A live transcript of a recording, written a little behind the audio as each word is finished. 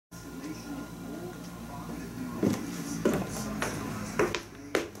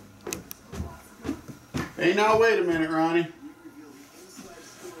Hey, now wait a minute, Ronnie.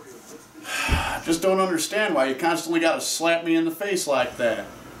 I just don't understand why you constantly got to slap me in the face like that.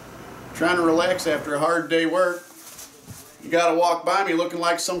 Trying to relax after a hard day work. You got to walk by me looking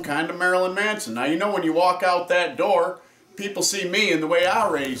like some kind of Marilyn Manson. Now, you know when you walk out that door, people see me and the way I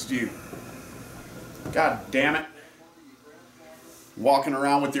raised you. God damn it. Walking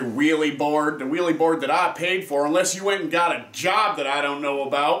around with your wheelie board, the wheelie board that I paid for, unless you went and got a job that I don't know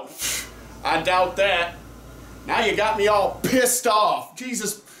about. I doubt that. Now you got me all pissed off.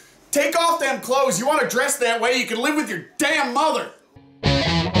 Jesus, take off them clothes. You want to dress that way, you can live with your damn mother.